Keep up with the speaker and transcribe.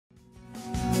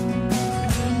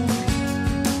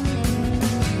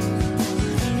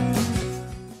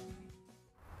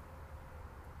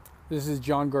This is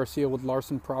John Garcia with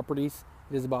Larson Properties.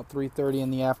 It is about 3:30 in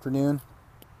the afternoon.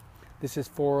 This is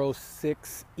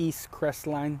 406 E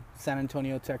Crestline, San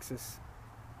Antonio, Texas.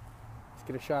 Let's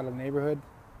get a shot of the neighborhood.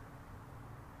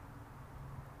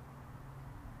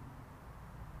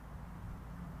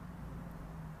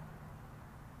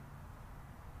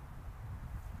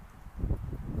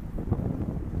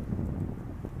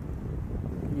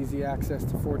 Easy access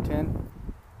to 410.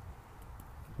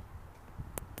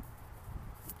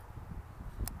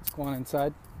 Let's go on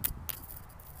inside.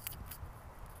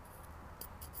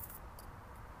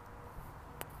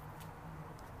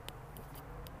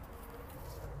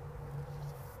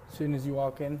 As soon as you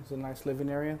walk in, it's a nice living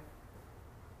area.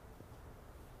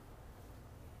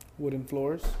 Wooden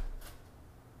floors.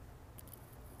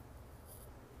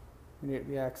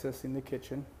 Immediately accessing the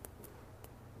kitchen.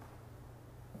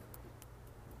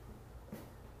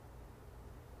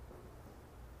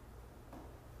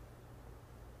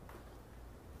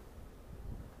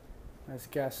 Nice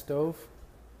gas stove.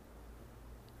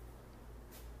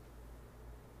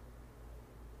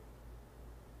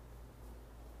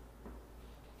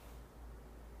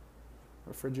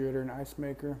 Refrigerator and ice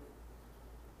maker.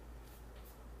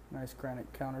 Nice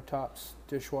granite countertops,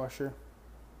 dishwasher,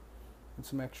 and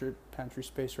some extra pantry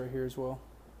space right here as well.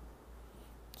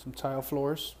 Some tile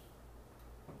floors.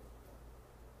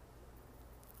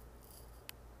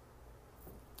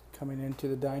 Coming into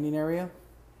the dining area.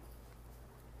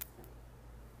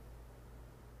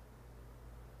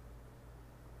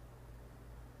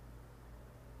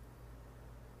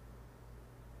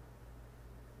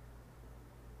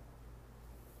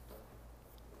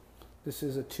 This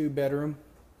is a 2-bedroom,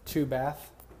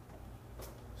 2-bath.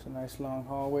 It's a nice long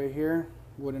hallway here,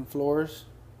 wooden floors.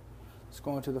 Let's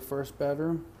go into the first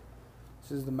bedroom.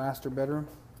 This is the master bedroom.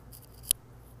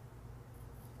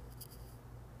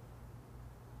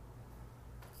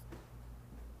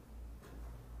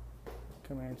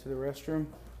 Coming into the restroom.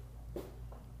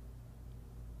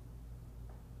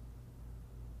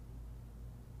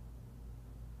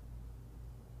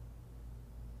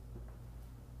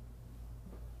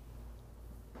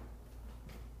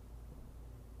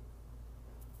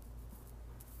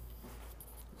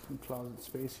 Some closet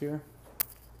space here.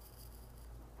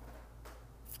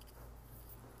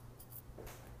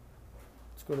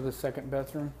 Let's go to the second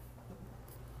bathroom.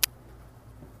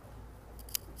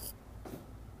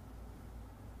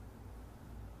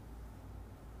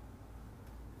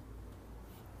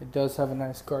 It does have a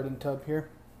nice garden tub here.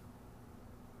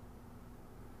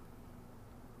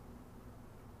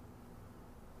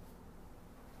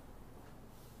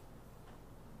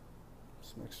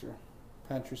 Some extra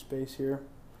pantry space here.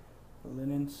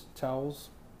 Linens, towels.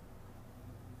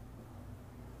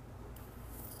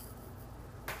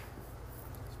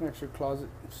 Some extra closet,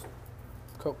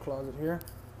 coat closet here.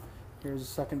 Here's the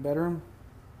second bedroom.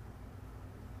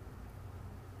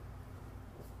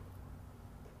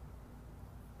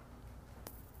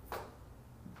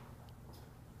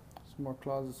 Some more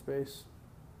closet space.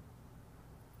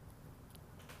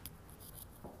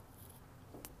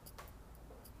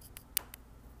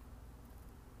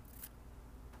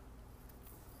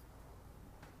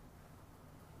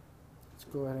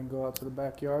 Let's go ahead and go out to the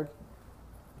backyard.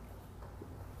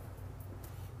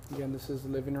 Again, this is the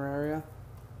living room area.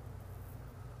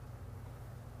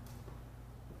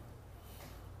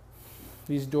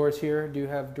 These doors here do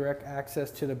have direct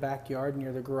access to the backyard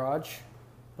near the garage,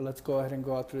 but let's go ahead and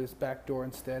go out through this back door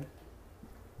instead.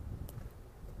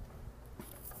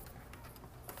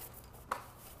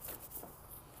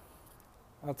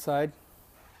 Outside,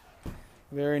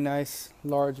 very nice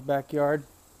large backyard.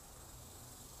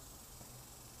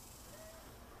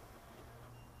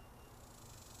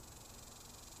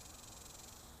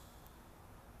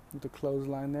 With the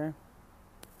clothesline there.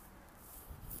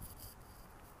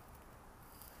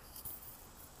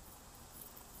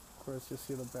 Of course, you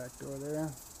see the back door there.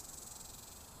 Let's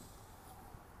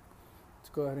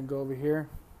go ahead and go over here.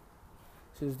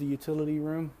 This is the utility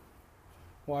room.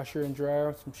 Washer and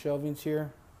dryer, some shelvings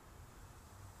here.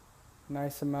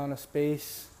 Nice amount of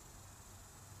space.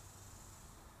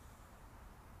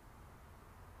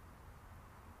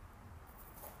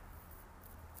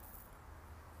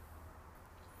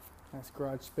 Nice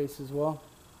garage space as well.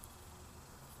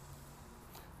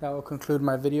 That will conclude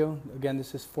my video. Again,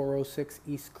 this is 406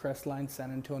 E Crestline, San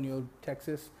Antonio,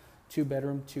 Texas.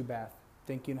 2-bedroom, 2-bath.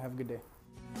 Thank you and have a good day.